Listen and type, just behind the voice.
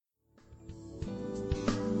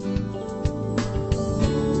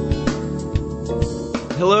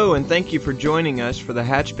Hello, and thank you for joining us for the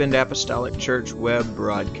Hatchbend Apostolic Church web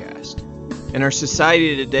broadcast. In our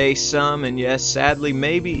society today, some, and yes, sadly,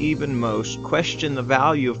 maybe even most, question the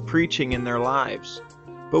value of preaching in their lives.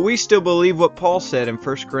 But we still believe what Paul said in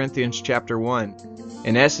 1 Corinthians chapter 1.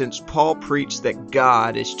 In essence, Paul preached that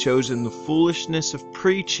God has chosen the foolishness of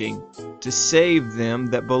preaching to save them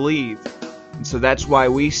that believe. And so that's why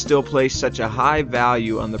we still place such a high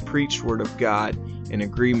value on the preached word of God in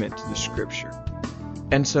agreement to the Scripture.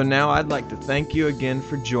 And so now I'd like to thank you again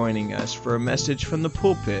for joining us for a message from the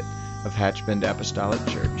pulpit of Hatchbend Apostolic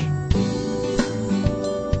Church. We're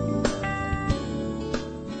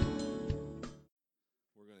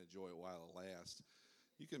going to enjoy it while it lasts.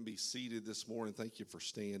 You can be seated this morning. Thank you for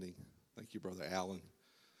standing. Thank you, Brother Allen.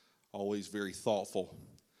 Always very thoughtful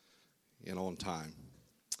and on time.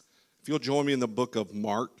 If you'll join me in the book of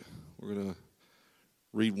Mark, we're going to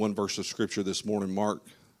read one verse of Scripture this morning. Mark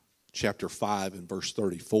chapter 5 and verse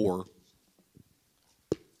 34.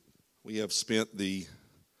 We have spent the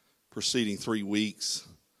preceding 3 weeks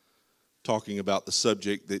talking about the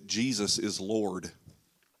subject that Jesus is Lord.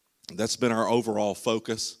 That's been our overall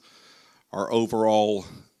focus, our overall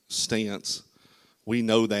stance. We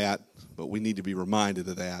know that, but we need to be reminded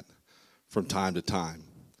of that from time to time.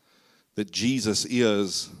 That Jesus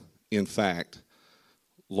is, in fact,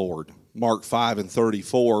 Lord. Mark 5 and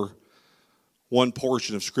 34, one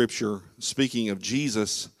portion of Scripture, speaking of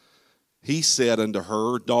Jesus, he said unto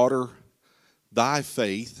her, Daughter, thy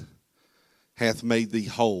faith hath made thee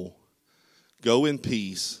whole. Go in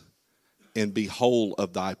peace and be whole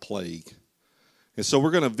of thy plague. And so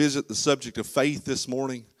we're going to visit the subject of faith this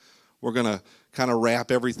morning. We're going to kind of wrap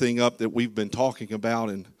everything up that we've been talking about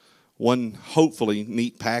in one hopefully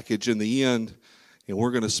neat package in the end. And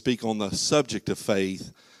we're going to speak on the subject of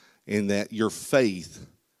faith, and that your faith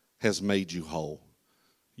has made you whole.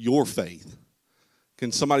 Your faith.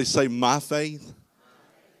 Can somebody say, my faith?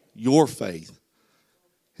 Your faith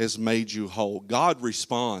has made you whole. God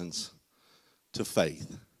responds to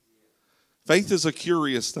faith. Faith is a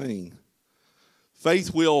curious thing.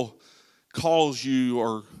 Faith will cause you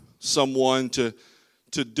or someone to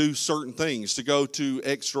do certain things, to go to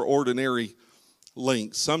extraordinary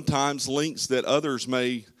lengths. Sometimes lengths that others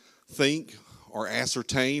may think or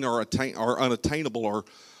ascertain or unattainable or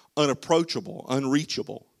unapproachable,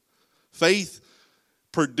 unreachable. Faith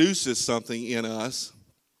produces something in us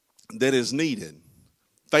that is needed.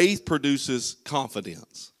 Faith produces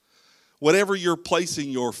confidence. Whatever you're placing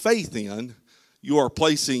your faith in, you are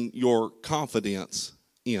placing your confidence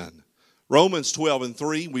in. Romans 12 and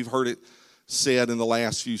 3, we've heard it said in the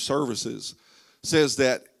last few services, says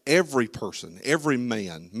that every person, every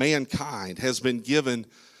man, mankind has been given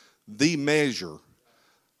the measure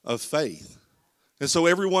of faith. And so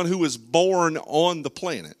everyone who is born on the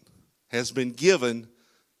planet has been given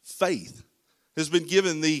faith, has been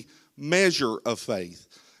given the measure of faith.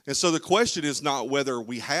 And so the question is not whether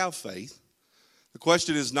we have faith. The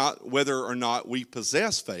question is not whether or not we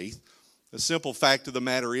possess faith. The simple fact of the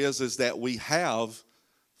matter is that we have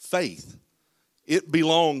faith. It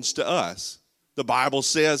belongs to us. The Bible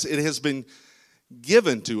says it has been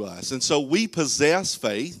given to us. And so we possess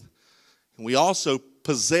faith, and we also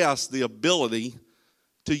possess the ability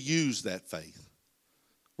to use that faith.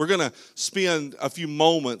 We're going to spend a few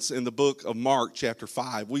moments in the book of Mark chapter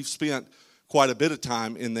 5. We've spent quite a bit of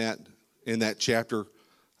time in that chapter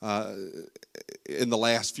in the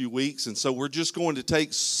last few weeks. And so we're just going to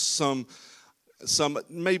take some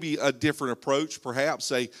maybe a different approach,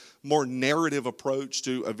 perhaps a more narrative approach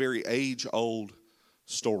to a very age-old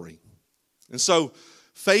story. And so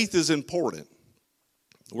faith is important.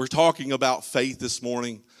 We're talking about faith this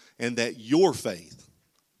morning, and that your faith,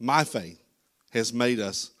 my faith, has made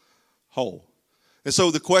us whole. And so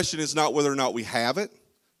the question is not whether or not we have it,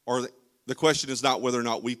 or the question is not whether or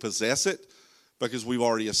not we possess it, because we've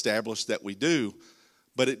already established that we do.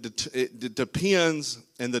 But it depends,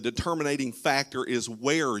 and the determining factor is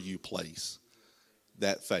where you place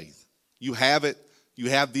that faith. You have it. You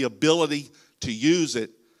have the ability to use it.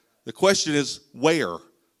 The question is, where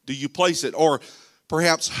do you place it? Or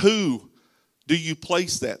perhaps who do you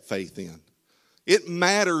place that faith in? It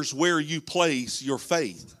matters where you place your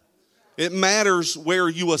faith. It matters where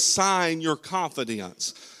you assign your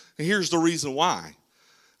confidence. And here's the reason why.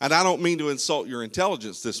 And I don't mean to insult your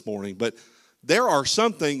intelligence this morning, but there are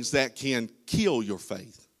some things that can kill your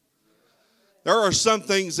faith. There are some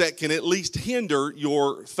things that can at least hinder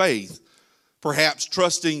your faith. Perhaps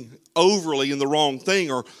trusting overly in the wrong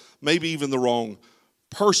thing, or maybe even the wrong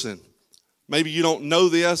person. Maybe you don't know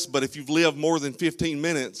this, but if you've lived more than 15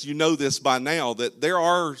 minutes, you know this by now, that there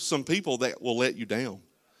are some people that will let you down.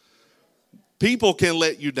 People can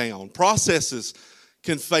let you down. Processes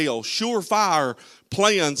can fail. Surefire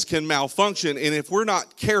plans can malfunction. And if we're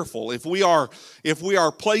not careful, if we are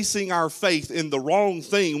placing our faith in the wrong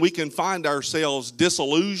thing, we can find ourselves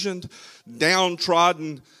disillusioned,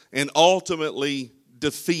 downtrodden, and ultimately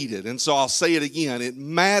defeated. And so I'll say it again. It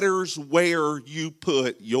matters where you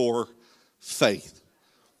put your faith.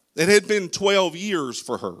 It had been 12 years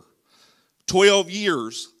for her. 12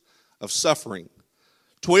 years of suffering.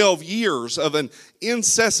 12 years of an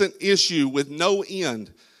incessant issue with no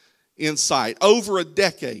end in sight. Over a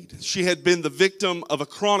decade, she had been the victim of a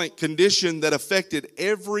chronic condition that affected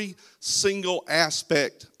every single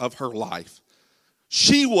aspect of her life.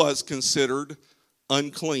 She was considered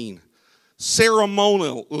unclean.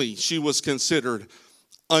 Ceremonially, she was considered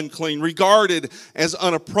unclean, regarded as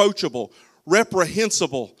unapproachable,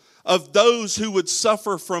 reprehensible. Of those who would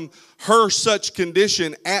suffer from her such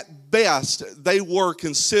condition, at best, they were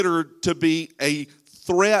considered to be a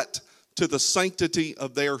threat to the sanctity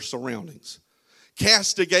of their surroundings.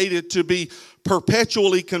 Castigated to be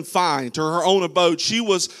perpetually confined to her own abode. She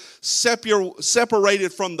was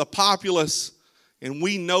separated from the populace, and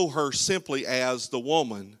we know her simply as the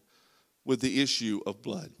woman with the issue of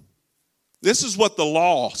blood. This is what the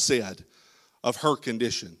law said of her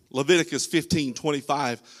condition. Leviticus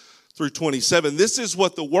 15:25 through 27. This is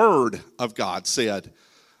what the word of God said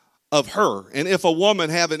of her. And if a woman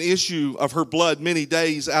have an issue of her blood many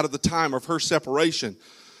days out of the time of her separation,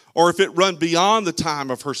 or if it run beyond the time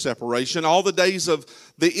of her separation, all the days of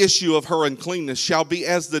the issue of her uncleanness shall be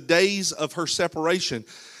as the days of her separation,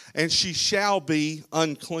 and she shall be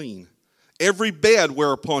unclean. Every bed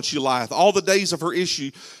whereupon she lieth, all the days of her issue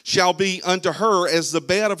shall be unto her as the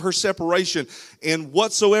bed of her separation, and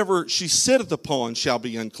whatsoever she sitteth upon shall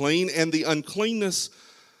be unclean, and the uncleanness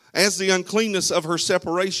as the uncleanness of her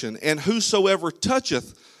separation. And whosoever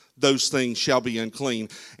toucheth those things shall be unclean,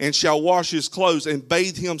 and shall wash his clothes, and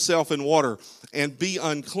bathe himself in water, and be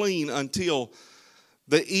unclean until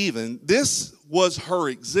the even. This was her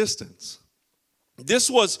existence. This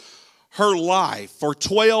was her life for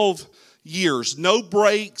 12 years. No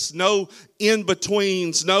breaks, no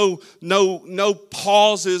in-betweens, no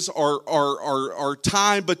pauses or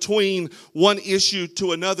time between one issue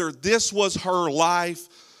to another. This was her life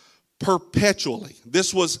perpetually.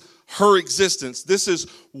 This was her existence. This is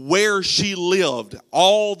where she lived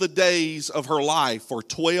all the days of her life for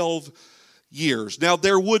 12 years. Now,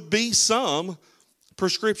 there would be some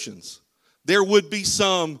prescriptions. There would be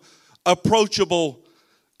some approachable,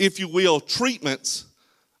 if you will, treatments,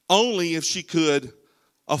 only if she could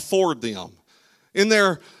afford them. In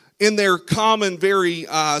their common, very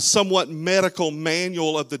somewhat medical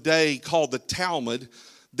manual of the day called the Talmud,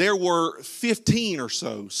 there were 15 or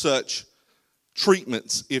so such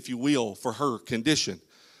treatments, if you will, for her condition.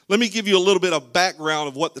 Let me give you a little bit of background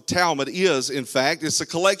of what the Talmud is, in fact. It's a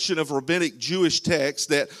collection of rabbinic Jewish texts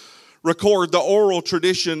that record the oral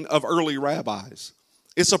tradition of early rabbis.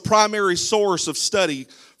 It's a primary source of study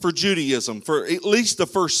for Judaism for at least the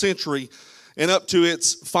first century and up to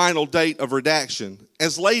its final date of redaction,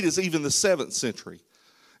 as late as even the 7th century.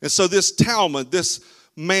 And so this Talmud, this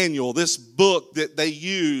manual, this book that they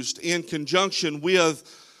used in conjunction with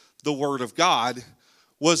the Word of God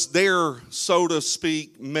was their, so to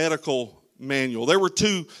speak, medical manual. There were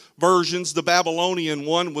two versions. The Babylonian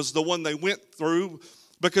one was the one they went through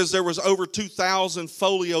because there was over 2,000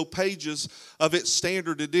 folio pages of its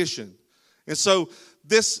standard edition. And so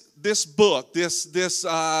this book, this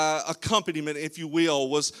accompaniment, if you will,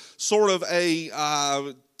 was sort of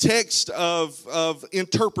a text of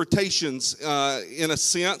interpretations in a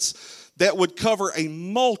sense that would cover a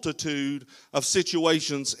multitude of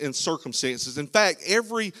situations and circumstances. In fact,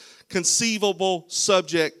 every conceivable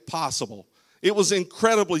subject possible. It was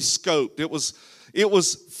incredibly scoped. It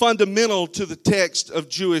was fundamental to the text of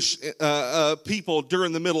Jewish people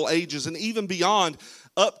during the Middle Ages and even beyond,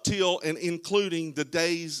 up till and including the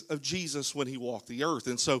days of Jesus when he walked the earth.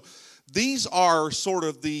 And so these are sort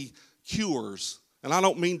of the cures. And I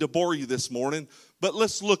don't mean to bore you this morning, but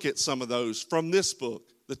let's look at some of those from this book,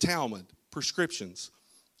 the Talmud, prescriptions.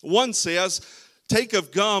 One says, take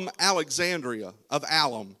of gum Alexandria of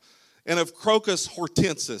alum and of Crocus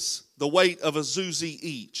hortensis, the weight of a zuzi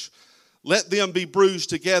each. Let them be bruised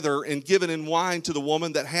together and given in wine to the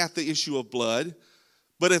woman that hath the issue of blood.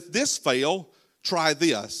 But if this fail, try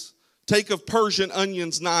this. Take of Persian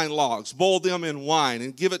onions 9 logs, boil them in wine,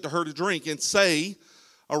 and give it to her to drink, and say,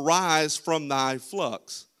 arise from thy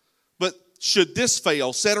flux. But should this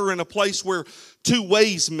fail, set her in a place where 2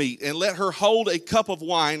 ways meet, and let her hold a cup of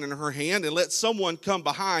wine in her hand, and let someone come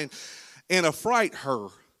behind and affright her,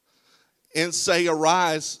 and say,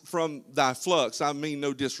 arise from thy flux. I mean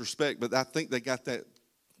no disrespect, but I think they got that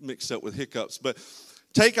mixed up with hiccups. But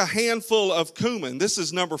take a handful of cumin. This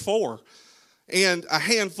is number 4. And a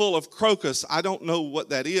handful of crocus. I don't know what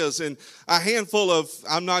that is. And a handful of,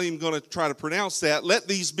 I'm not even going to try to pronounce that. Let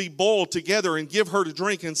these be boiled together and give her to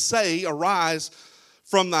drink and say, arise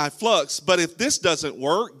from thy flux. But if this doesn't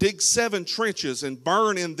work, dig 7 trenches and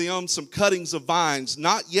burn in them some cuttings of vines,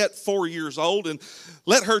 not yet 4 years old, and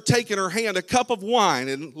let her take in her hand a cup of wine,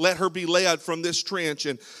 and let her be led from this trench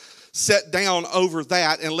and set down over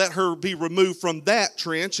that, and let her be removed from that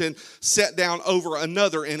trench and set down over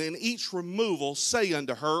another. And in each removal say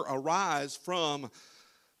unto her, arise from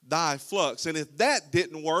thy flux. And if that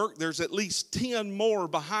didn't work, there's at least 10 more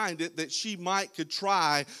behind it that she could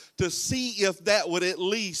try to see if that would at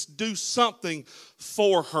least do something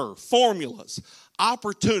for her. Formulas,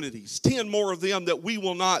 opportunities, 10 more of them that we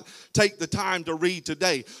will not take the time to read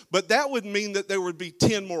today. But that would mean that there would be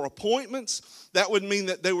 10 more appointments. That would mean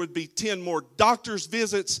that there would be 10 more doctor's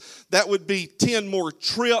visits. That would be 10 more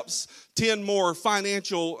trips, 10 more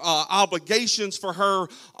financial obligations for her,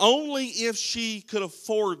 only if she could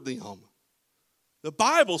afford them. The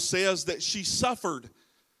Bible says that she suffered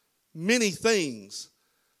many things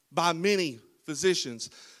by many physicians.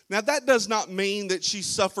 Now, that does not mean that she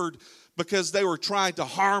suffered because they were trying to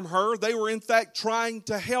harm her. They were, in fact, trying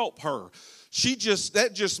to help her.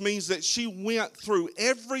 That just means that she went through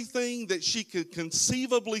everything that she could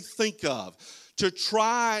conceivably think of to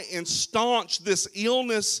try and staunch this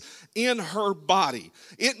illness in her body.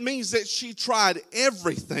 It means that she tried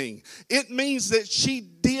everything. It means that she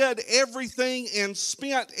did everything and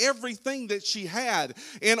spent everything that she had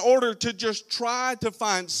in order to just try to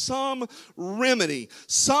find some remedy,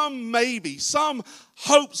 some maybe, some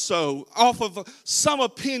hope so, off of some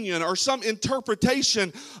opinion or some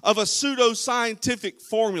interpretation of a pseudoscientific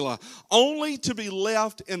formula, only to be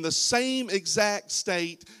left in the same exact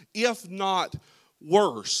state, if not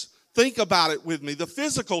worse. Think about it with me. The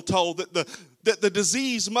physical toll that the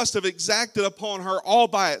disease must have exacted upon her all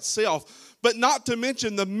by itself, but not to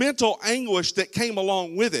mention the mental anguish that came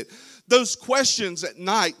along with it. Those questions at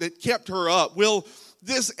night that kept her up. Will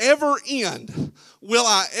this ever end? Will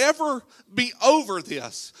I ever be over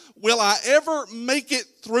this? Will I ever make it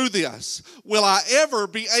through this? Will I ever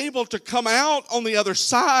be able to come out on the other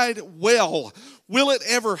side well? Will it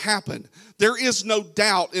ever happen? There is no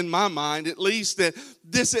doubt in my mind, at least, that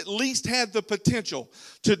this at least had the potential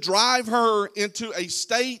to drive her into a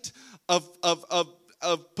state of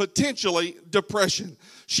potentially depression.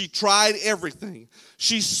 She tried everything.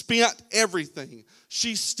 She spent everything.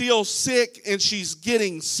 She's still sick, and she's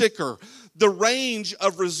getting sicker. The range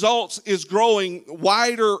of results is growing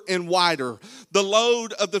wider and wider. The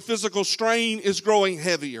load of the physical strain is growing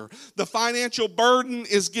heavier. The financial burden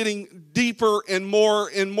is getting deeper and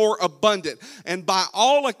more abundant. And by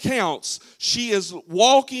all accounts, she is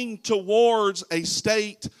walking towards a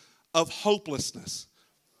state of hopelessness.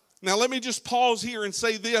 Now, let me just pause here and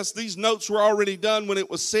say this. These notes were already done when it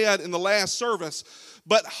was said in the last service.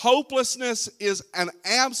 But hopelessness is an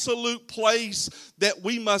absolute place that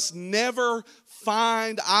we must never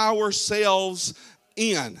find ourselves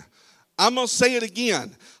in. I'm going to say it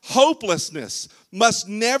again. Hopelessness must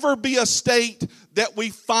never be a state that we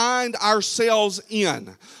find ourselves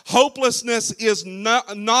in. Hopelessness is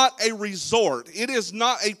not a resort. It is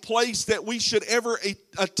not a place that we should ever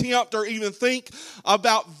attempt or even think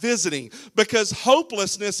about visiting, because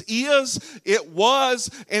hopelessness is, it was,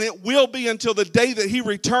 and it will be until the day that He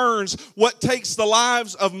returns what takes the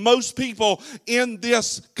lives of most people in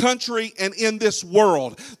this country and in this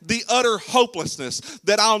world. The utter hopelessness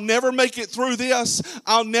that I'll never make it through this.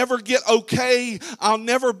 I'll never get okay. I'll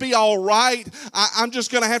never be all right. I'm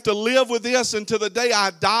just going to have to live with this until the day I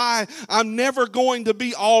die. I'm never going to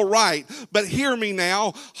be all right. But hear me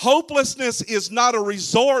now. Hopelessness is not a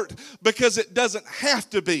resort, because it doesn't have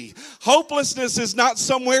to be. Hopelessness is not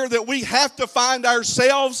somewhere that we have to find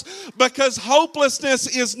ourselves, because hopelessness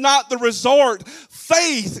is not the resort.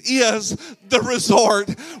 Faith is the resort.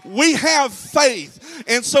 We have faith.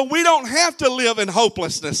 And so we don't have to live in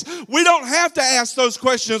hopelessness. We don't have to ask those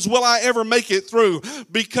questions, will I ever make it through?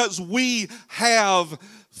 Because we have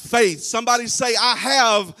faith. Somebody say, I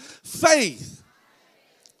have faith.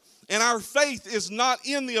 And our faith is not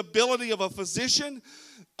in the ability of a physician.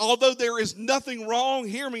 Although there is nothing wrong,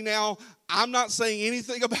 hear me now, I'm not saying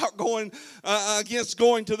anything about going against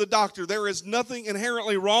going to the doctor. There is nothing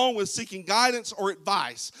inherently wrong with seeking guidance or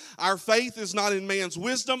advice. Our faith is not in man's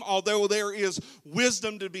wisdom. Although there is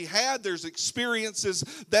wisdom to be had, there's experiences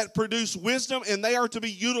that produce wisdom, and they are to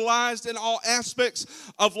be utilized in all aspects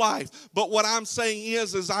of life. But what I'm saying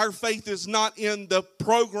is our faith is not in the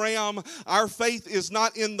program. Our faith is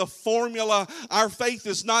not in the formula. Our faith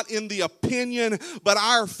is not in the opinion, but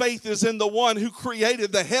our faith is in the one who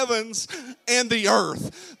created the heavens and the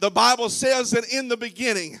earth. The Bible says that in the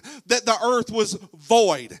beginning that the earth was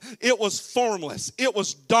void. It was formless. It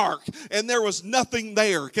was dark, and there was nothing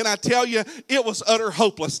there. Can I tell you, it was utter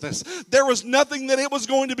hopelessness. There was nothing that it was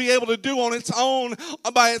going to be able to do on its own,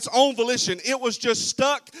 by its own volition. It was just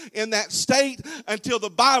stuck in that state until the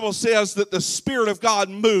Bible says that the Spirit of God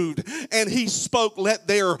moved and He spoke, "Let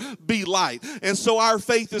there be light." And so our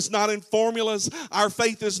faith is not in formulas. Our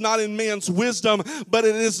faith is not in man's wisdom, but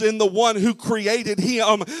it is in the one who created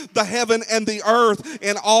Him, the heaven and the earth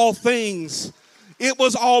and all things. It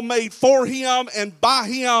was all made for Him and by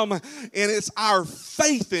Him, and it's our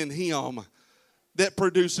faith in Him that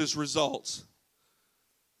produces results.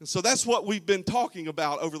 And so that's what we've been talking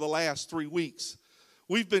about over the last 3 weeks.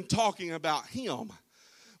 We've been talking about Him.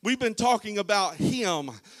 We've been talking about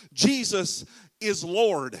Him. Jesus is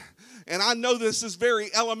Lord. And I know this is very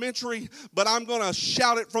elementary, but I'm going to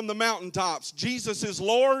shout it from the mountaintops. Jesus is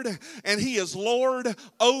Lord, and He is Lord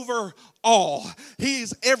over all.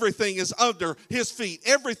 Everything is under His feet.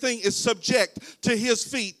 Everything is subject to His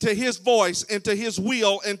feet, to His voice, and to His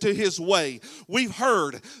will, and to His way. We've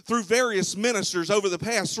heard through various ministers over the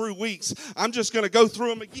past 3 weeks. I'm just going to go through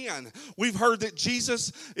them again. We've heard that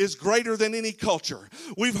Jesus is greater than any culture.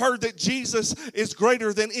 We've heard that Jesus is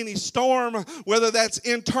greater than any storm, whether that's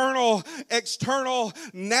internal, external,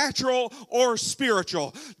 natural, or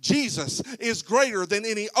spiritual. Jesus is greater than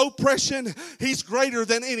any oppression. He's greater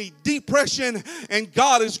than any depression, and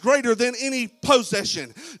God is greater than any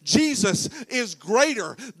possession. Jesus is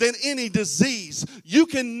greater than any disease. You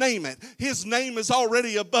can name it. His name is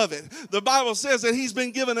already above it. The Bible says that He's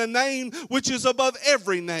been given a name which is above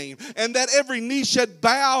every name, and that every knee should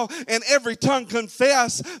bow and every tongue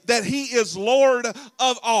confess that He is Lord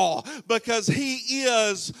of all, because He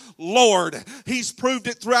is Lord. He's proved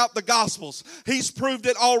it throughout the Gospels. He's proved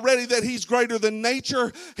it already that He's greater than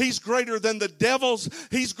nature. He's greater than the devils.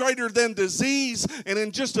 He's greater than disease. And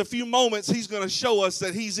in just a few moments, He's going to show us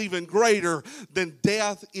that He's even greater than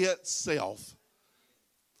death itself.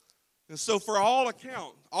 And so for all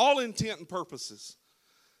account, all intent and purposes,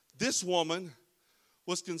 this woman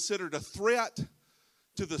was considered a threat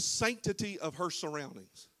to the sanctity of her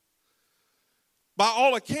surroundings. By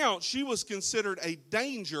all accounts, she was considered a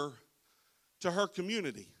danger to her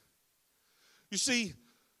community. You see,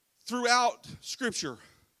 throughout Scripture,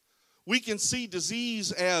 we can see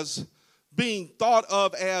disease as being thought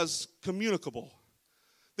of as communicable.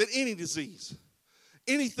 That any disease,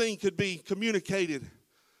 anything could be communicated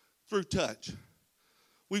through touch.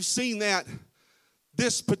 We've seen that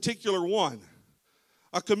this particular one,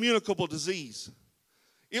 a communicable disease,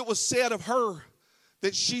 it was said of her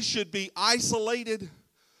that she should be isolated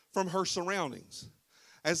from her surroundings,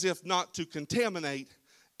 as if not to contaminate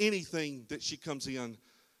anything that she comes in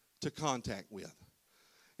to contact with.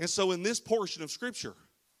 And so in this portion of Scripture,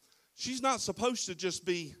 she's not supposed to just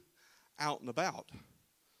be out and about.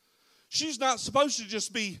 She's not supposed to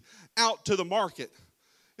just be out to the market.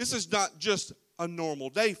 This is not just a normal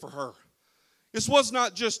day for her. This was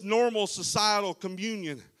not just normal societal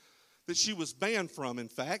communion that she was banned from. In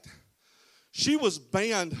fact, she was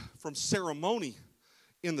banned from ceremony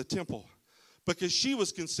in the temple because she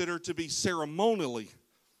was considered to be ceremonially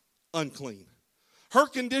unclean. Her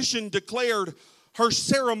condition declared her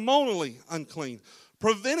ceremonially unclean,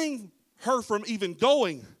 preventing her from even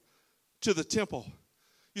going to the temple.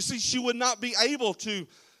 You see, she would not be able to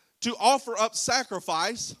offer up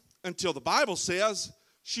sacrifice until the Bible says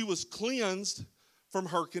she was cleansed from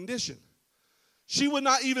her condition. She would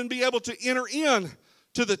not even be able to enter in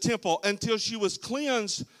to the temple until she was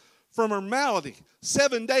cleansed from her malady.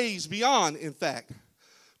 7 days beyond, in fact.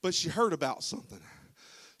 But she heard about something.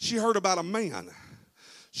 She heard about a man.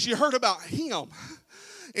 She heard about him.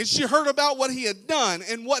 And she heard about what he had done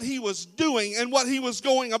and what he was doing and what he was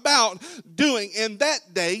going about doing. And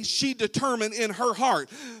that day, she determined in her heart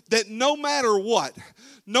that no matter what,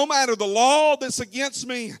 no matter the law that's against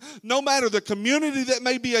me, no matter the community that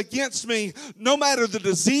may be against me, no matter the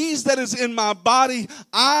disease that is in my body,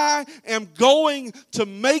 I am going to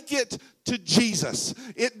make it to Jesus.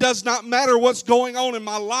 It does not matter what's going on in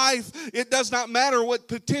my life. It does not matter what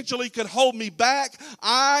potentially could hold me back.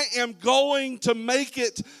 I am going to make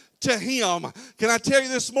it to him. Can I tell you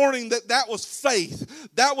this morning that was faith?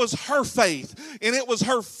 That was her faith. And it was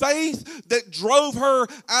her faith that drove her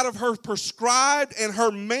out of her prescribed and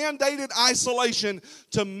her mandated isolation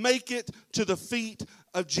to make it to the feet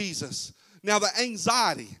of Jesus. Now, the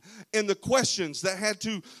anxiety and the questions that had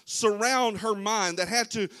to surround her mind, that had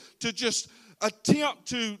to just attempt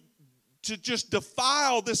to just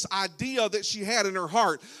defile this idea that she had in her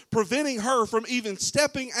heart, preventing her from even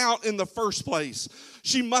stepping out in the first place.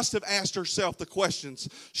 She must have asked herself the questions.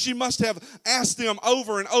 She must have asked them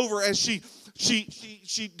over and over as she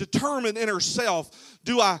determined in herself,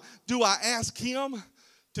 do I ask him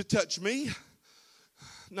to touch me?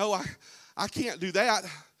 No, I can't do that.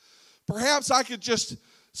 Perhaps I could just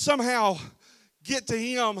somehow get to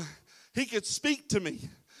him. He could speak to me.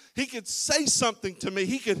 He could say something to me.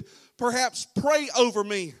 He could perhaps pray over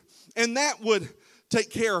me, and that would take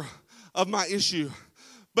care of my issue.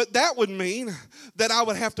 But that would mean that I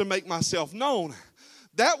would have to make myself known.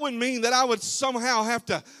 That would mean that I would somehow have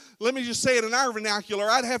to, let me just say it in our vernacular,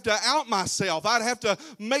 I'd have to out myself. I'd have to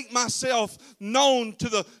make myself known to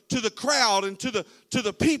the crowd and to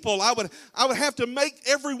the people. I would have to make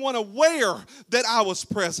everyone aware that I was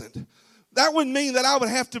present. That would mean that I would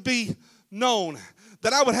have to be known,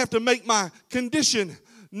 that I would have to make my condition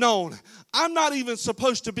known. I'm not even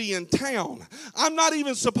supposed to be in town. I'm not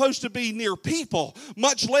even supposed to be near people,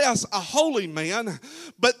 much less a holy man.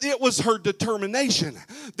 But it was her determination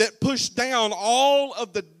that pushed down all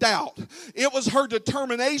of the doubt. It was her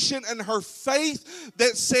determination and her faith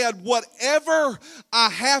that said, whatever I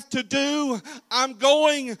have to do, I'm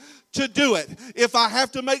going to do it. If I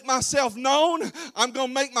have to make myself known, I'm going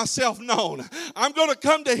to make myself known. I'm going to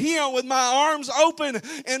come to him with my arms open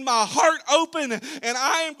and my heart open, and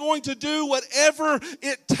I am going to do whatever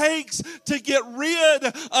it takes to get rid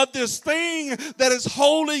of this thing that is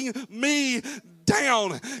holding me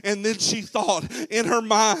down. And then she thought in her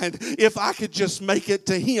mind, if I could just make it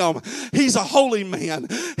to him. He's a holy man.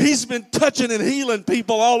 He's been touching and healing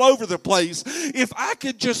people all over the place. If I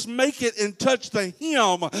could just make it and touch the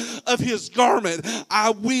hem of his garment, I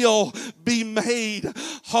will be made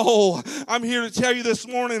whole. I'm here to tell you this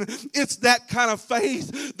morning, it's that kind of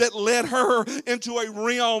faith that led her into a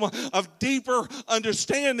realm of deeper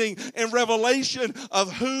understanding and revelation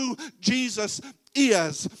of who Jesus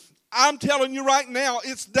is. I'm telling you right now,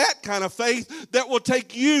 it's that kind of faith that will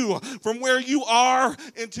take you from where you are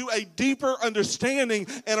into a deeper understanding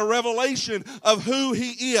and a revelation of who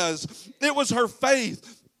he is. It was her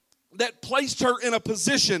faith that placed her in a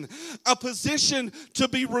position to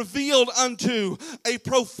be revealed unto a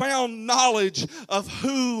profound knowledge of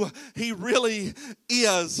who he really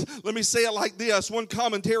is. Let me say it like this. One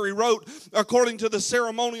commentary wrote, according to the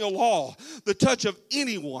ceremonial law, the touch of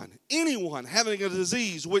anyone having a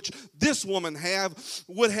disease, which this woman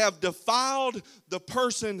would have defiled the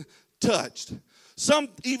person touched. Some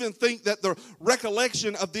even think that the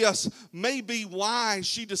recollection of this may be why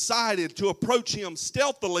she decided to approach him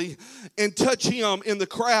stealthily and touch him in the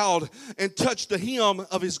crowd and touch the hem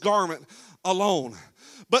of his garment alone.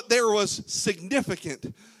 But there was a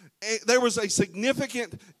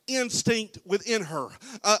significant instinct within her,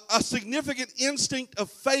 a significant instinct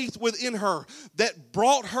of faith within her that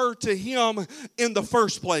brought her to him in the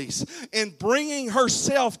first place. And bringing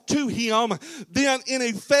herself to him then in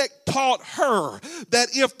effect taught her that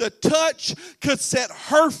if the touch could set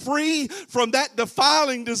her free from that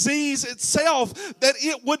defiling disease itself, that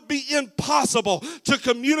it would be impossible to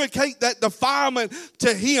communicate that defilement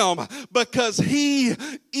to him, because he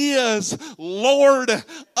is Lord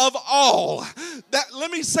of all.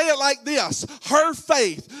 Let me say it like this. Her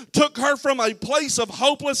faith took her from a place of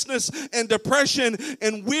hopelessness and depression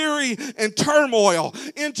and weary and turmoil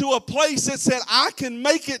into a place that said, I can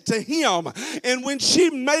make it to him. And when she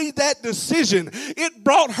made that decision, it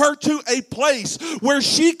brought her to a place where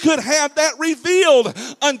she could have that revealed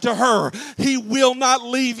unto her. He will not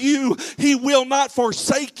leave you. He will not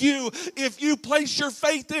forsake you. If you place your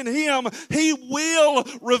faith in him, he will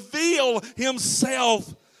reveal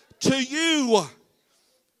himself to you.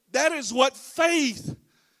 That is what faith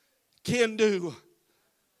can do.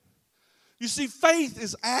 You see, faith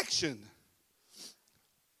is action.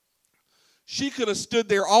 She could have stood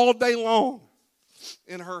there all day long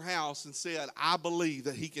in her house and said, I believe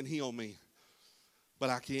that he can heal me, but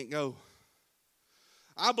I can't go.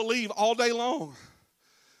 I believe all day long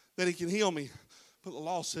that he can heal me, but the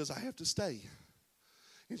law says I have to stay.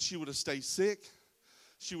 And she would have stayed sick.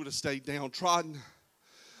 She would have stayed downtrodden,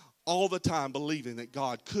 all the time believing that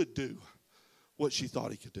God could do what she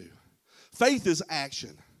thought he could do. Faith is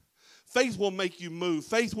action. Faith will make you move.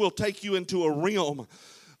 Faith will take you into a realm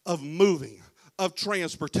of moving, of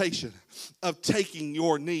transportation, of taking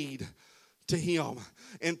your need to Him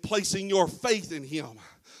and placing your faith in Him.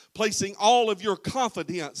 Placing all of your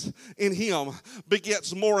confidence in Him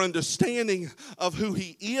begets more understanding of who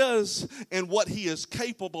He is and what He is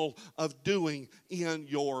capable of doing in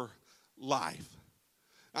your life.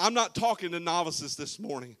 I'm not talking to novices this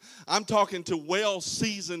morning. I'm talking to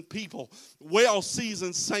well-seasoned people,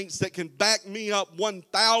 well-seasoned saints that can back me up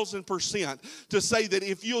 1,000% to say that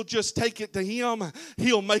if you'll just take it to Him,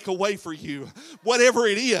 He'll make a way for you. Whatever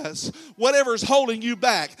it is, whatever's holding you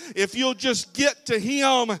back, if you'll just get to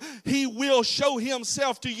Him, He will show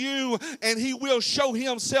Himself to you, and He will show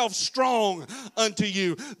Himself strong unto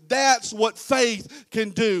you. That's what faith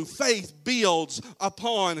can do. Faith builds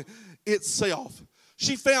upon itself.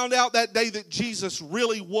 She found out that day that Jesus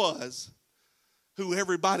really was who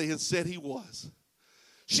everybody had said He was.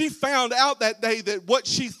 She found out that day that what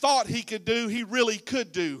she thought He could do, He really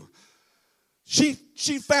could do. She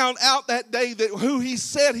found out that day that who He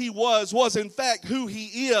said He was in fact who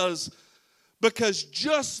He is, because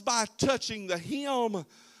just by touching the hem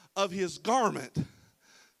of His garment,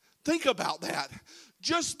 think about that.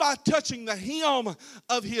 Just by touching the hem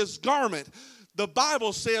of His garment, the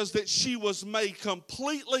Bible says that she was made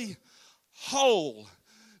completely whole.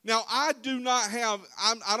 Now, I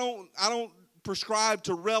don't prescribe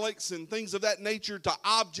to relics and things of that nature, to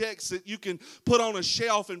objects that you can put on a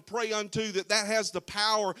shelf and pray unto, that has the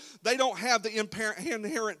power. They don't have the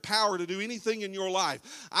inherent power to do anything in your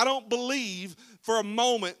life. I don't believe for a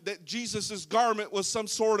moment that Jesus' garment was some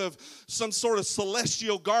sort of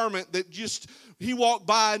celestial garment that just He walked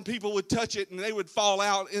by and people would touch it and they would fall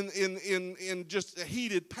out in just a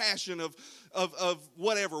heated passion of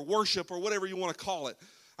whatever, worship or whatever you want to call it.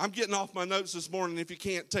 I'm getting off my notes this morning if you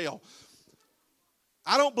can't tell.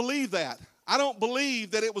 I don't believe that. I don't believe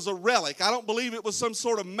that it was a relic. I don't believe it was some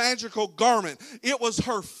sort of magical garment. It was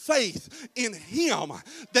her faith in Him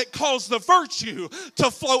that caused the virtue to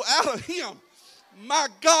flow out of Him. My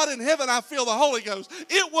God in heaven, I feel the Holy Ghost.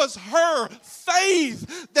 It was her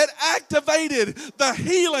faith that activated the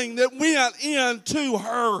healing that went into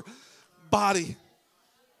her body.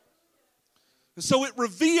 And so it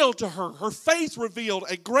revealed to her, her faith revealed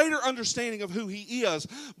a greater understanding of who He is,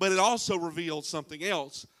 but it also revealed something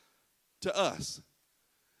else to us.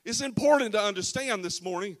 It's important to understand this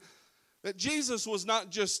morning that Jesus was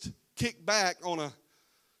not just kicked back on a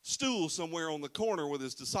stool somewhere on the corner with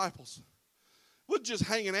His disciples. He wasn't just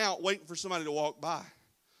hanging out waiting for somebody to walk by.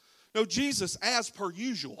 No, Jesus, as per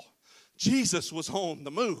usual, Jesus was on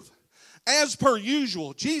the move. As per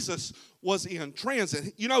usual, Jesus was in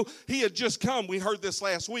transit. You know, He had just come, we heard this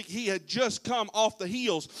last week, He had just come off the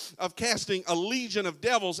heels of casting a legion of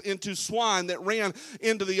devils into swine that ran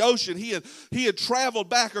into the ocean. He had traveled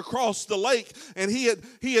back across the lake, and he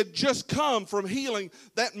had just come from healing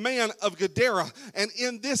that man of Gadara. And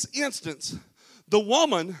in this instance, the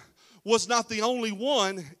woman was not the only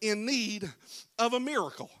one in need of a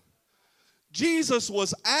miracle. Jesus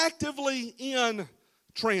was actively in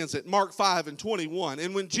transit. Mark 5:21.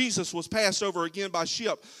 And when Jesus was passed over again by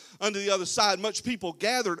ship unto the other side, much people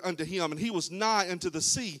gathered unto Him, and He was nigh unto the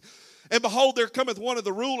sea. And behold, there cometh one of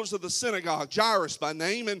the rulers of the synagogue, Jairus by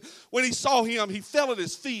name. And when he saw Him, he fell at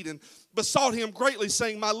His feet and besought Him greatly,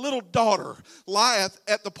 saying, My little daughter lieth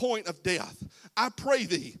at the point of death. I pray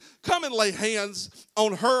thee, come and lay hands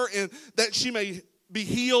on her, and that she may be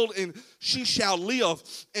healed, and she shall live.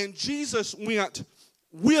 And Jesus went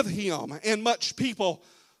with Him, and much people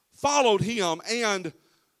followed Him and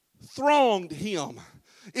thronged Him.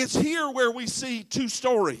 It's here where we see two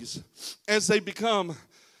stories as they come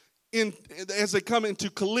into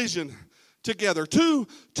collision together. Two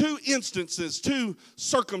instances, two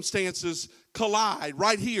circumstances collide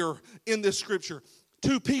right here in this scripture.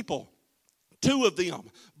 Two people, two of them,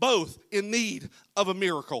 both in need of a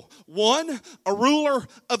miracle. One, a ruler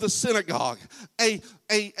of the synagogue, a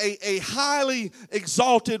highly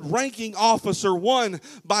exalted ranking officer, one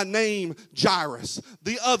by name Jairus.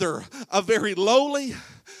 The other, a very lowly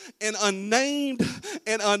and unnamed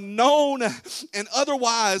and unknown and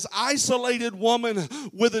otherwise isolated woman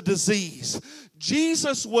with a disease.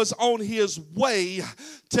 Jesus was on His way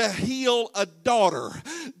to heal a daughter.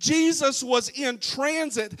 Jesus was in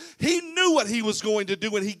transit. He knew what He was going to do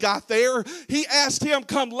when He got there. He asked Him,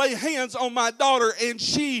 come lay hands on my daughter and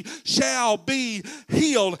she shall be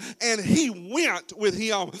healed. And He went with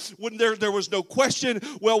Him. When there was no question,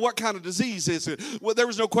 well, what kind of disease is it? Well, there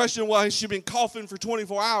was no question, well, has she been coughing for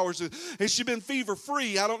 24 hours? hours? Has she been fever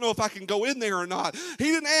free? I don't know if I can go in there or not. He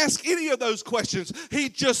didn't ask any of those questions. He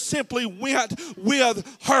just simply went with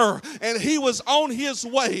her. And he was on his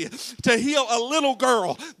way to heal a little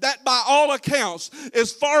girl that by all accounts,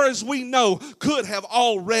 as far as we know, could have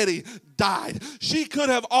already died. She could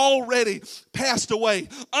have already passed away,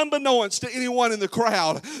 unbeknownst to anyone in the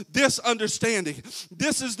crowd. This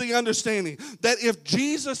is the understanding that if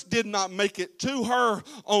Jesus did not make it to her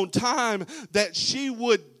on time, that she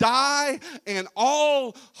would die, and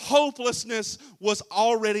all hopelessness was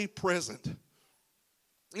already present.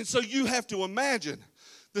 And so you have to imagine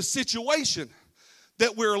the situation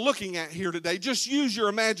that we're looking at here today. Just use your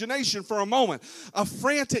imagination for a moment. A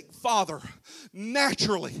frantic father,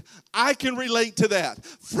 naturally, I can relate to that.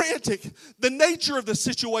 Frantic, the nature of the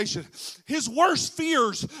situation. His worst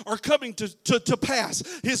fears are coming to pass.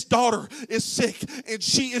 His daughter is sick and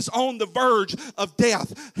she is on the verge of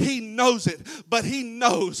death. He knows it, but he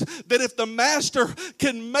knows that if the master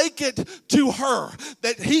can make it to her,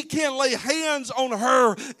 that he can lay hands on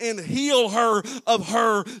her and heal her of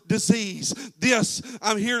her disease. This,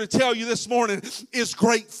 I'm here to tell you this morning, is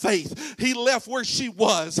great faith. He left where she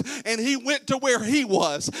was and he went to where he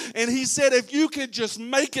was, and he said, if you can just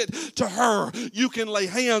make it to her, you can lay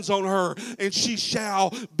hands on her and she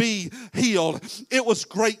shall be healed. It was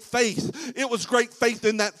great faith. It was great faith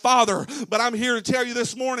in that father. But I'm here to tell you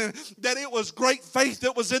this morning that it was great faith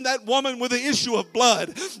that was in that woman with the issue of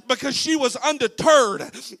blood, because she was undeterred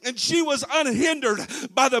and she was unhindered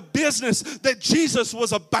by the business that Jesus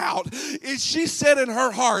was about. And she said in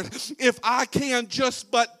her heart, if I can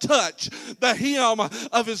just but touch the hem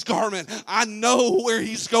of his garment, I know where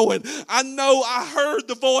he's going. I know I heard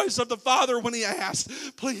the voice of the Father when he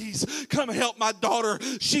asked, please come help my daughter.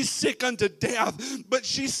 She's sick unto death. But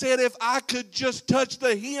she said, if I could just touch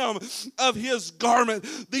the hem of his garment,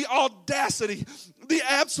 the audacity, the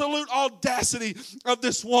absolute audacity of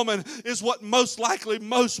this woman is what most likely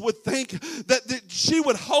most would think, that she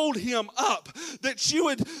would hold him up, that she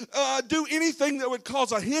would do anything that would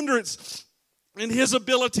cause a hindrance in his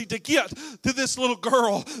ability to get to this little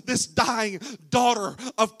girl, this dying daughter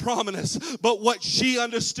of prominence. But what she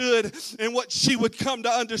understood, and what she would come to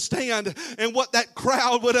understand, and what that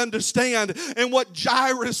crowd would understand, and what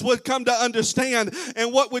Jairus would come to understand,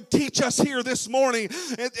 and what would teach us here this morning,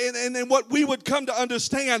 and what we would come to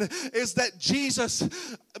understand, is that Jesus,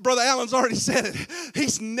 Brother Allen's already said it,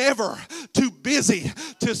 he's never too busy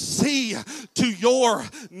to see to your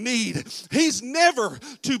need. He's never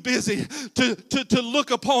too busy to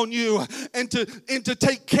look upon you and to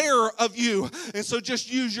take care of you. And so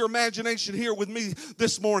just use your imagination here with me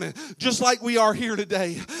this morning, just like we are here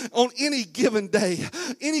today. On any given day,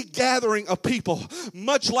 any gathering of people,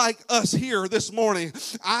 much like us here this morning,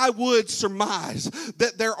 I would surmise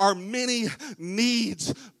that there are many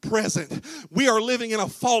needs present. We are living in a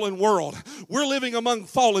fallen world. We're living among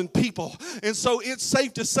fallen people. And so it's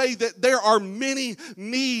safe to say that there are many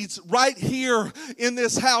needs right here in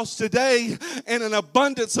this house today, and an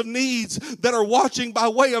abundance of needs that are watching by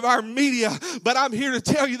way of our media. But I'm here to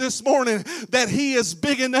tell you this morning that he is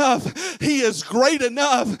big enough, he is great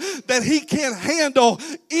enough, that he can handle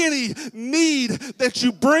any need that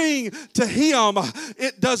you bring to him.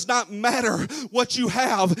 It does not matter what you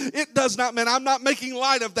have. It does not matter. I'm not making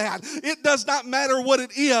light of that. It does not matter what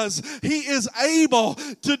it is. He is able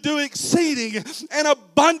to do exceeding and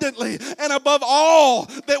abundantly and above all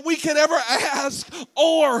that we could ever ask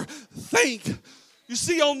or think. You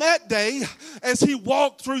see, on that day, as he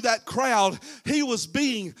walked through that crowd, he was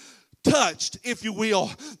being touched, if you will.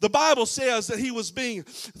 The Bible says that he was being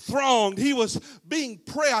thronged. He was being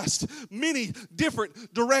pressed many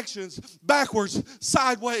different directions, backwards,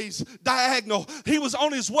 sideways, diagonal. He was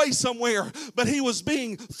on his way somewhere, but he was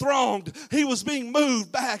being thronged. He was being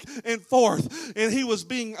moved back and forth, and he was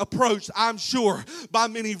being approached, I'm sure, by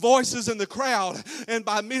many voices in the crowd and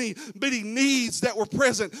by many needs that were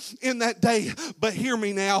present in that day. But hear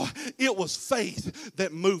me now, it was faith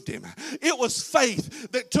that moved him. It was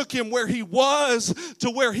faith that took him where he was to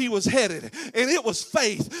where he was headed. And it was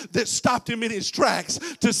faith that stopped him in his tracks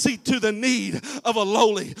to see to the need of a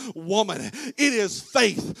lowly woman. It is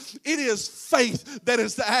faith. It is faith that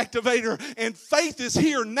is the activator. And faith is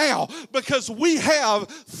here now because we have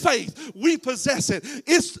faith. We possess it.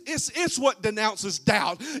 It's what denounces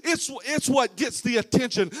doubt. It's what gets the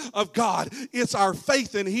attention of God. It's our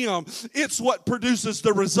faith in him. It's what produces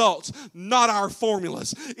the results, not our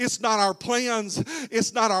formulas. It's not our plans.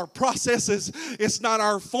 It's not our processes, it's not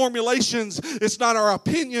our formulations, it's not our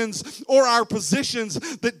opinions or our positions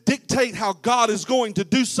that dictate how God is going to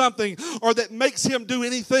do something or that makes Him do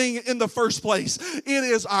anything in the first place. It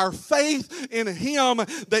is our faith in Him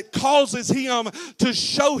that causes Him to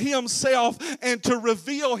show Himself and to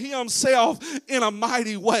reveal Himself in a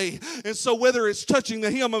mighty way. And so whether it's touching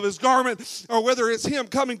the hem of His garment or whether it's Him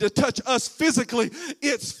coming to touch us physically,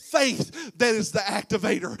 it's faith that is the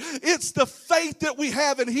activator. It's the faith that we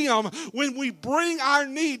have in Him when we bring our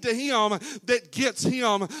need to Him that gets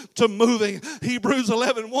Him to moving. Hebrews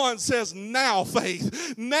 11:1 says, now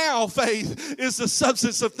faith is the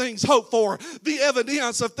substance of things hoped for, the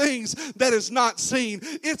evidence of things that is not seen.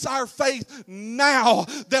 It's our faith now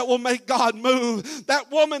that will make God move.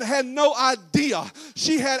 That woman had no idea.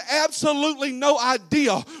 She had absolutely no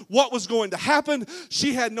idea what was going to happen.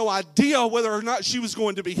 She had no idea whether or not she was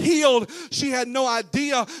going to be healed. She had no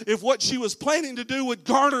idea if what she was planning to do would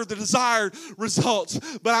garner the desired results.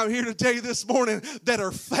 But I'm here to tell you this morning that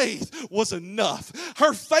her faith was enough.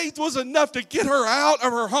 Her faith was enough to get her out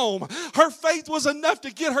of her home. Her faith was enough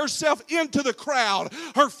to get herself into the crowd.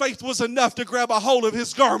 Her faith was enough to grab a hold of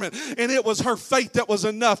His garment. And it was her faith that was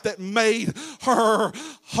enough that made her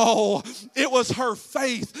whole. It was her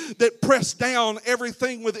faith that pressed down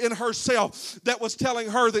everything within herself that was telling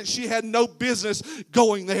her that she had no business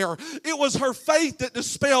going there. It was her faith that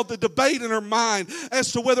dispelled the debate in her mind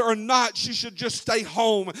as to whether or not she should just stay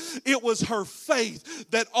home. It was her faith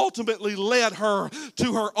that ultimately led her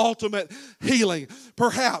to her ultimate healing.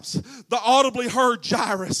 Perhaps the audibly heard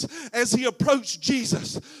Jairus as he approached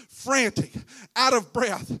Jesus, frantic, out of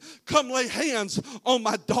breath, come lay hands on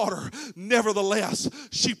my daughter. Nevertheless,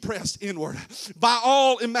 she pressed inward. By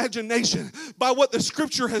all imagination, by what the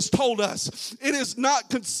Scripture has told us, it is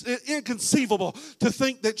not inconceivable to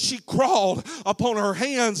think that she crawled upon her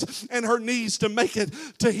hands and her knees to make it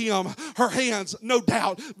to Him. Her hands, no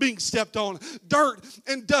doubt, being stepped on, dirt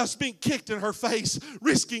and dust being kicked in her face,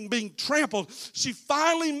 risking being trampled. She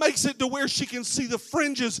finally makes it to where she can see the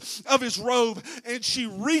fringes of His robe, and she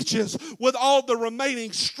reaches with all the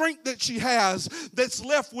remaining strength that she has that's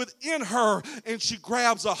left within her, and she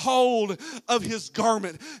grabs a hold of His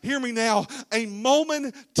garment. Hear me now. A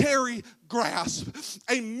momentary grasp,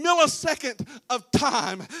 a millisecond of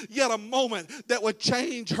time, yet a moment that would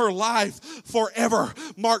change her life forever.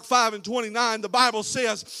 Mark 5:29, the Bible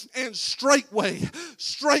says, and straightway,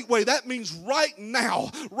 that means right now,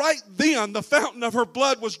 right then, the fountain of her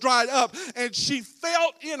blood was dried up, and she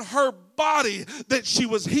felt in her body that she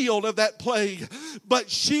was healed of that plague. But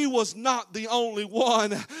she was not the only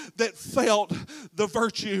one that felt the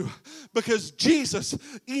virtue, because Jesus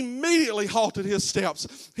immediately halted His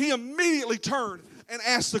steps. He immediately turned and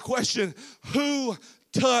asked the question, who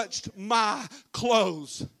touched my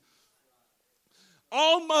clothes?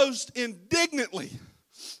 Almost indignantly,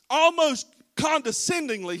 almost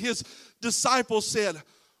condescendingly, His disciples said,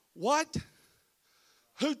 what?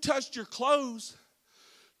 Who touched your clothes?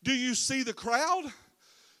 Do you see the crowd?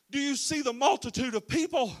 Do you see the multitude of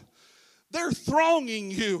people? They're thronging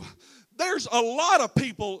you. There's a lot of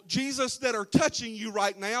people, Jesus, that are touching you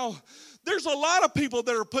right now. There's a lot of people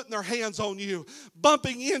that are putting their hands on you,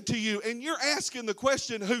 bumping into you, and you're asking the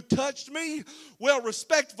question, who touched me? Well,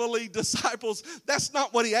 respectfully, disciples, that's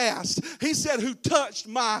not what He asked. He said, who touched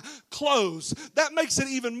my clothes? That makes it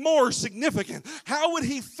even more significant. How would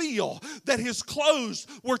He feel that His clothes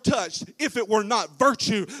were touched if it were not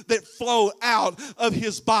virtue that flowed out of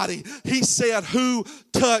His body? He said, who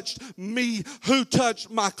touched me? Who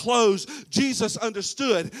touched my clothes? Jesus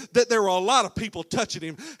understood that there were a lot of people touching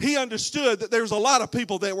Him. He understood that there was a lot of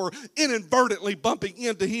people that were inadvertently bumping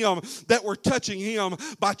into Him, that were touching Him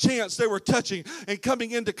by chance. They were touching and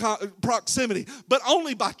coming into proximity, but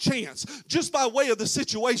only by chance, just by way of the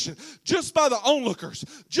situation, just by the onlookers,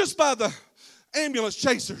 just by the ambulance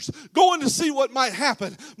chasers, going to see what might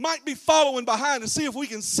happen, might be following behind to see if we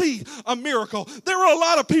can see a miracle. There were a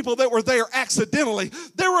lot of people that were there accidentally.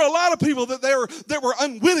 There were a lot of people that were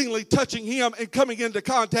unwittingly touching Him and coming into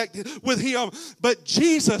contact with Him. But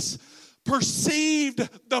Jesus perceived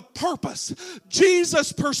the purpose.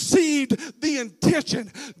 Jesus perceived the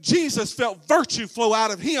intention. Jesus felt virtue flow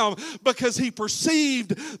out of Him because He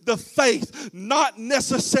perceived the faith, not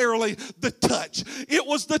necessarily the touch. It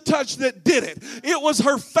was the touch that did it. It was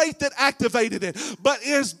her faith that activated it. But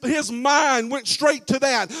his mind went straight to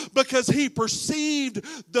that because he perceived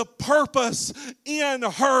the purpose in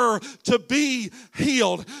her to be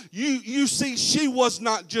healed. You see, she was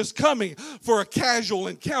not just coming for a casual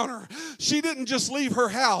encounter. She didn't just leave her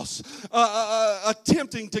house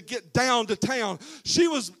attempting to get down to town. She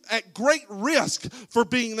was at great risk for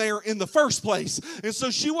being there in the first place. And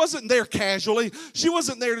so she wasn't there casually. She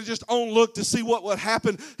wasn't there to just look to see what would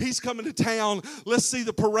happen. He's coming to town. Let's see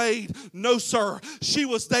the parade. No, sir. She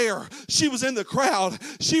was there. She was in the crowd.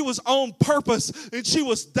 She was on purpose, and she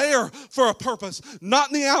was there for a purpose.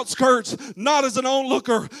 Not in the outskirts, not as an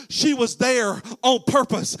onlooker. She was there on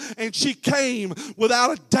purpose, and she came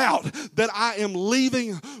without a doubt that I am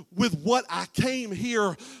leaving with what I came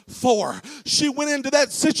here for. She went into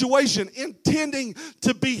that situation intending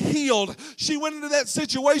to be healed. She went into that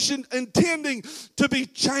situation intending to be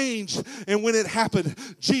changed. And when it happened,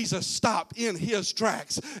 Jesus stopped in his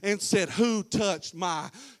tracks and said, "Who touched my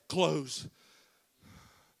clothes?"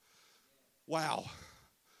 Wow.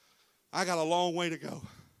 I got a long way to go.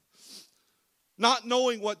 Not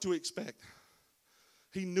knowing what to expect.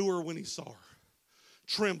 He knew her when he saw her.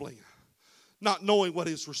 Trembling. Not knowing what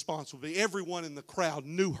his response would be. Everyone in the crowd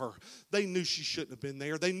knew her. They knew she shouldn't have been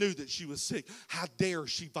there. They knew that she was sick. How dare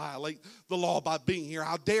she violate the law by being here?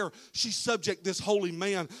 How dare she subject this holy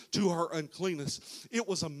man to her uncleanness? It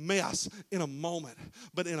was a mess in a moment.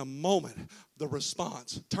 But in a moment, the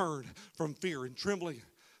response turned from fear and trembling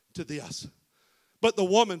to this. But the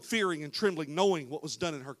woman, fearing and trembling, knowing what was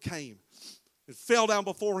done in her, came and fell down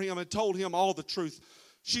before him and told him all the truth.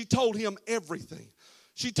 She told him everything.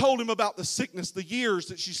 She told him about the sickness, the years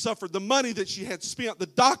that she suffered, the money that she had spent, the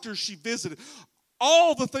doctors she visited,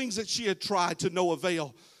 all the things that she had tried to no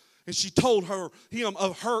avail. And she told him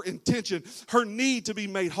of her intention, her need to be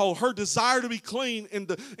made whole, her desire to be clean and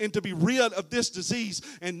to be rid of this disease.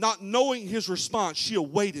 And not knowing his response, she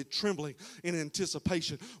awaited, trembling in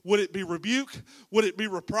anticipation. Would it be rebuke? Would it be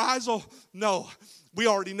reprisal? No. We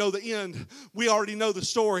already know the end. We already know the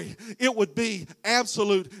story. It would be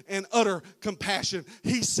absolute and utter compassion.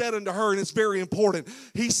 He said unto her, and it's very important,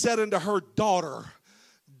 he said unto her, daughter,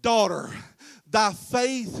 thy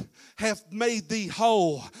faith hath made thee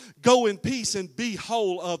whole. Go in peace and be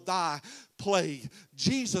whole of thy plague.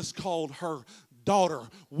 Jesus called her daughter.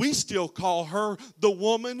 We still call her the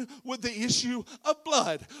woman with the issue of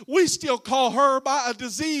blood. We still call her by a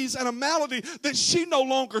disease and a malady that she no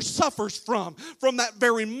longer suffers from. From that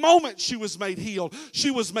very moment she was made healed, she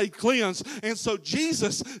was made cleansed. And so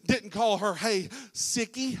Jesus didn't call her, hey,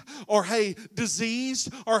 sickie, or hey,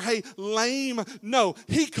 diseased, or hey, lame. No,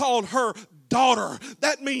 he called her daughter.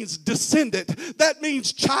 That means descendant. That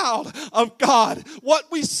means child of God. What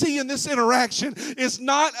we see in this interaction is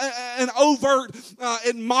not an overt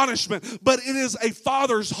admonishment, but it is a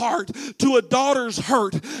father's heart to a daughter's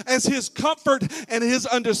hurt, as his comfort and his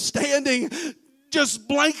understanding just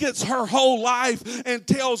blankets her whole life and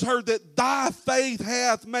tells her that thy faith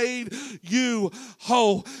hath made you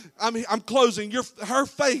whole. I'm closing. Her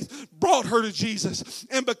faith brought her to Jesus.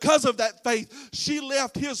 And because of that faith, she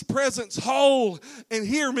left his presence whole. And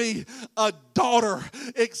hear me, a daughter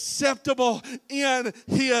acceptable in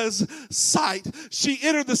his sight. She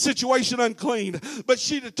entered the situation unclean, but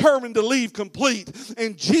she determined to leave complete.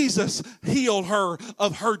 And Jesus healed her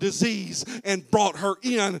of her disease and brought her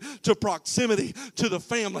in to proximity to the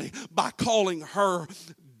family by calling her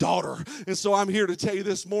daughter. And so I'm here to tell you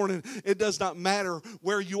this morning, it does not matter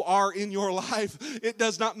where you are in your life. It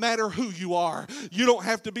does not matter who you are. You don't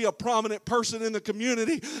have to be a prominent person in the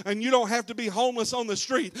community, and you don't have to be homeless on the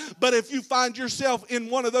street. But if you find yourself in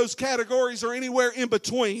one of those categories or anywhere in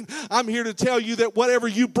between, I'm here to tell you that whatever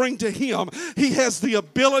you bring to him, he has the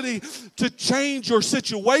ability to change your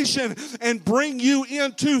situation and bring you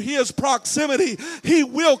into his proximity. He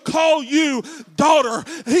will call you daughter.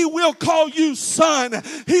 He will call you son.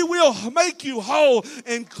 He will make you whole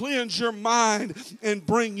and cleanse your mind and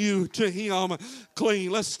bring you to him clean.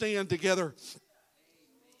 Let's stand together.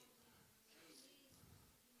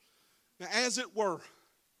 Now, as it were,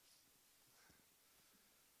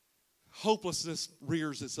 hopelessness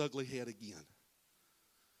rears its ugly head again.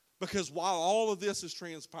 Because while all of this is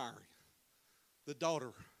transpiring, the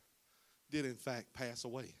daughter did in fact pass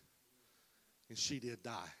away. And she did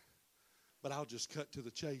die. But I'll just cut to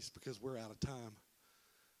the chase because we're out of time.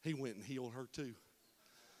 He went and healed her too.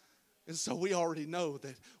 And so we already know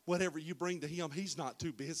that whatever you bring to him, he's not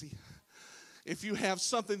too busy. If you have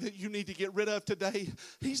something that you need to get rid of today,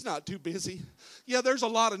 He's not too busy. Yeah, there's a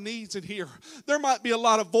lot of needs in here. There might be a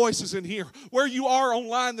lot of voices in here. Where you are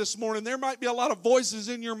online this morning, there might be a lot of voices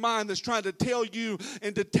in your mind that's trying to tell you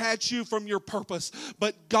and detach you from your purpose.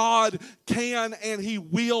 But God can and He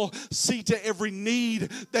will see to every need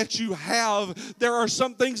that you have. There are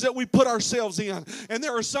some things that we put ourselves in, and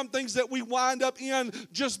there are some things that we wind up in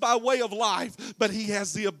just by way of life. But He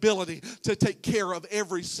has the ability to take care of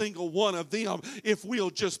every single one of them if we'll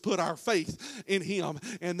just put our faith in Him.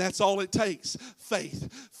 And that's all it takes.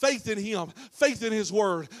 Faith. Faith in Him. Faith in His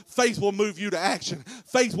Word. Faith will move you to action.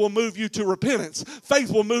 Faith will move you to repentance.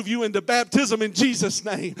 Faith will move you into baptism in Jesus'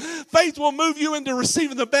 name. Faith will move you into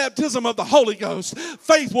receiving the baptism of the Holy Ghost.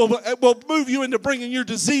 Faith will move you into bringing your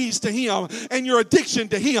disease to Him and your addiction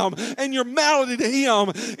to Him and your malady to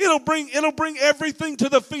Him. It'll bring everything to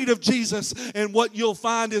the feet of Jesus. And what you'll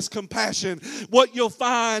find is compassion. What you'll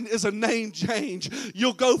find is a name change.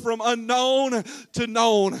 You'll go from unknown to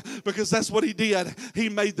known, because that's what He did. He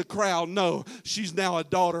made the crowd know she's now a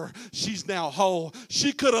daughter. She's now whole.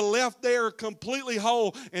 She could have left there completely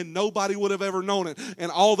whole and nobody would have ever known it.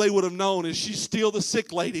 And all they would have known is she's still the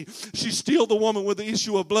sick lady. She's still the woman with the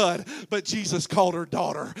issue of blood. But Jesus called her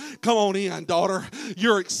daughter. Come on in, daughter.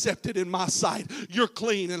 You're accepted in my sight. You're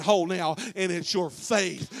clean and whole now. And it's your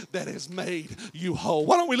faith that has made you whole.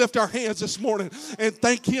 Why don't we lift our hands this morning and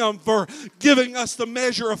thank Him for giving us the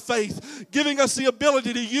measure of faith, giving us the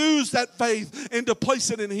ability to use that faith and to place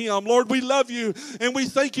it in Him. Lord, we love You and we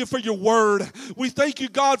thank You for Your Word. We thank You,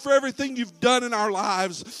 God, for everything You've done in our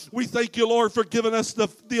lives. We thank You, Lord, for giving us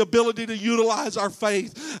the ability to utilize our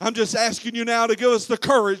faith. I'm just asking You now to give us the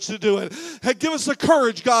courage to do it. Give us the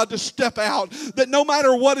courage, God, to step out, that no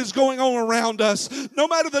matter what is going on around us, no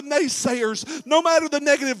matter the naysayers, no matter the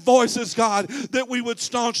negative voices, God, that we would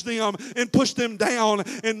staunch them and push them down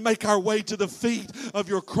and make our way to the feet of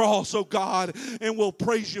Your cross, oh God, and we'll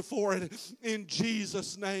praise You for it in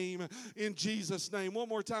Jesus' name. In Jesus' name. One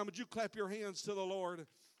more time, would you clap your hands to the Lord?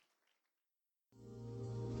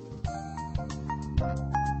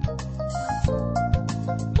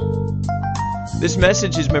 This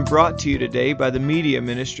message has been brought to you today by the media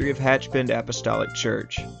ministry of Hatchbend Apostolic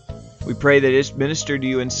Church. We pray that it's ministered to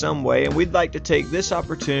you in some way, and we'd like to take this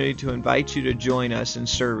opportunity to invite you to join us in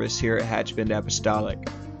service here at Hatchbend Apostolic.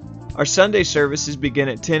 Our Sunday services begin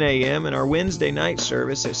at 10 a.m. and our Wednesday night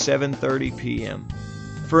service at 7:30 p.m.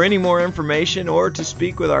 For any more information or to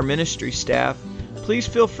speak with our ministry staff, please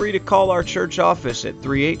feel free to call our church office at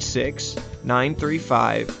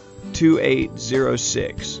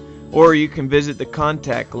 386-935-2806, or you can visit the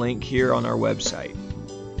contact link here on our website.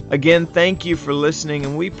 Again, thank you for listening,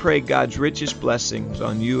 and we pray God's richest blessings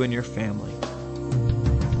on you and your family.